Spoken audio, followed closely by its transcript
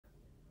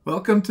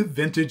Welcome to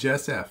Vintage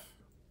SF.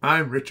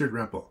 I'm Richard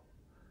Rempel.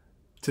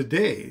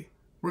 Today,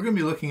 we're going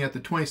to be looking at the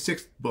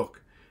 26th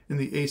book in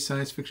the A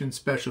Science Fiction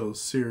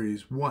Specials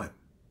Series 1.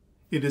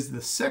 It is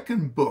the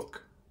second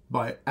book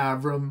by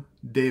Avram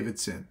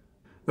Davidson.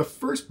 The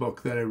first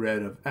book that I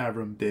read of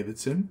Avram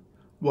Davidson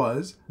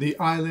was The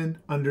Island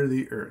Under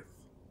the Earth.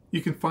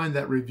 You can find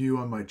that review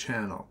on my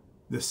channel.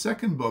 The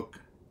second book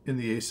in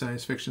the A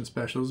Science Fiction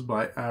Specials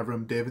by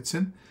Avram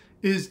Davidson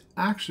is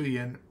actually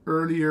an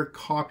earlier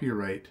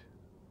copyright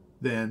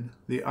than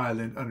The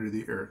Island Under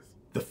the Earth.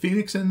 The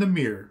Phoenix and the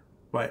Mirror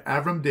by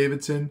Avram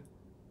Davidson,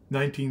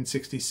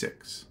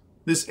 1966.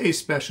 This A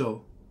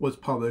Special was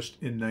published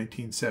in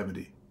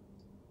 1970.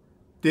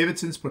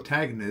 Davidson's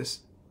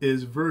protagonist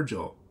is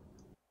Virgil,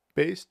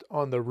 based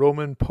on the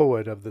Roman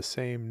poet of the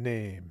same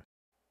name.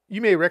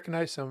 You may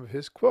recognize some of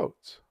his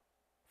quotes.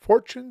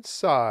 "Fortune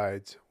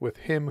sides with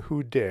him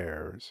who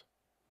dares,"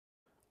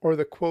 or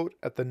the quote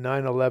at the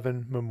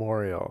 9/11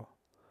 memorial,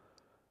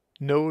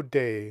 "No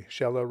day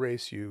shall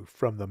erase you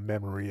from the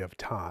memory of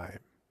time."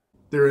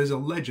 There is a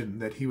legend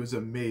that he was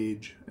a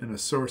mage and a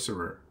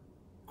sorcerer.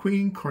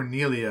 Queen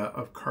Cornelia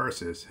of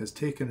Tarsus has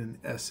taken an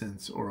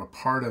essence or a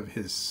part of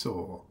his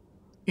soul.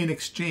 In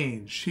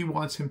exchange, she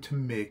wants him to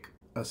make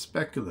a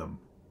speculum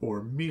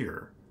or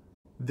mirror.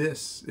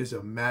 This is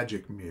a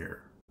magic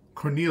mirror.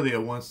 Cornelia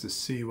wants to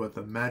see what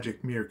the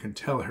magic mirror can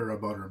tell her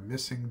about her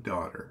missing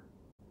daughter.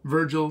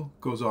 Virgil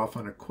goes off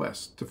on a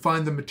quest to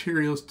find the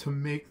materials to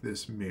make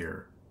this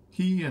mirror.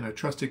 He and a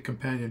trusted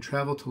companion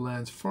travel to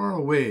lands far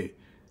away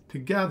to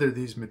gather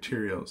these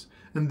materials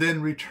and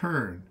then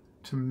return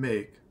to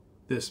make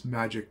this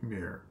magic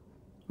mirror.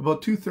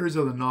 About 2/3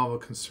 of the novel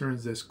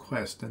concerns this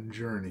quest and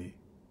journey.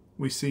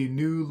 We see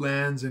new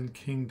lands and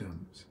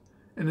kingdoms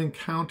and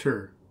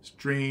encounter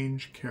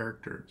strange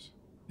characters.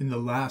 In the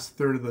last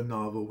third of the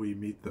novel, we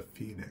meet the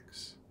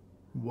Phoenix.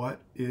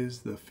 What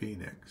is the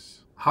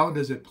Phoenix? How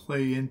does it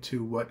play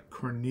into what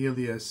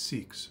Cornelia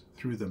seeks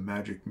through the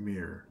magic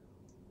mirror?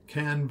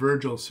 Can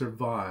Virgil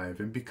survive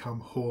and become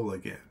whole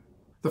again?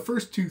 The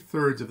first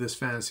 2/3 of this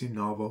fantasy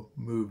novel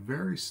move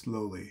very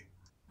slowly,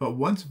 but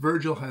once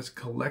Virgil has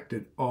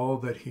collected all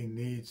that he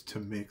needs to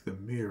make the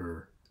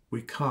mirror,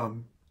 we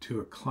come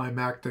to a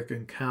climactic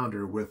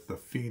encounter with the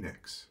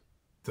Phoenix.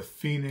 The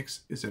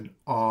Phoenix is an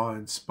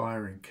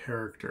awe-inspiring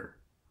character.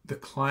 The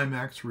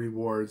climax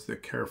rewards the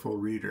careful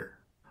reader.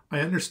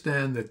 I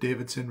understand that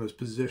Davidson was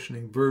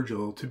positioning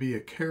Virgil to be a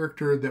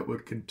character that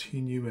would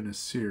continue in a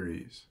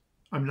series.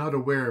 I'm not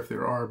aware if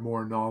there are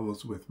more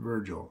novels with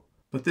Virgil,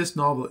 but this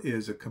novel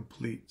is a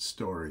complete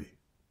story.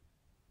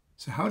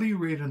 So how do you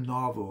rate a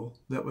novel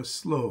that was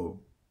slow,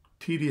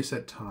 tedious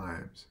at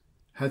times,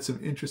 had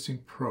some interesting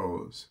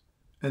prose,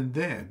 and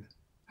then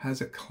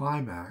has a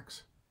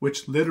climax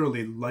which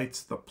literally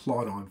lights the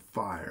plot on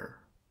fire?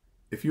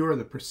 If you are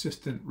the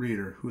persistent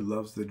reader who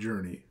loves the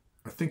journey,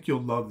 I think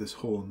you'll love this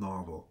whole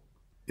novel.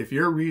 If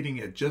you're reading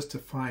it just to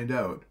find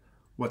out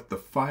what the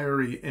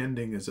fiery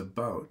ending is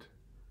about,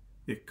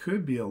 it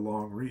could be a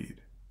long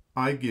read.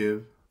 I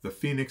give The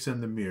Phoenix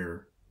and the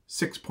Mirror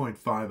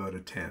 6.5 out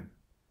of 10.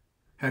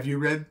 Have you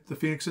read The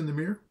Phoenix and the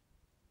Mirror?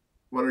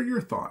 What are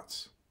your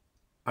thoughts?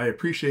 I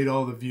appreciate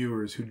all the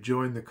viewers who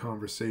joined the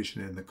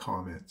conversation in the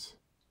comments.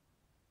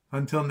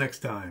 Until next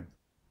time,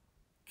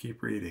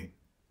 keep reading.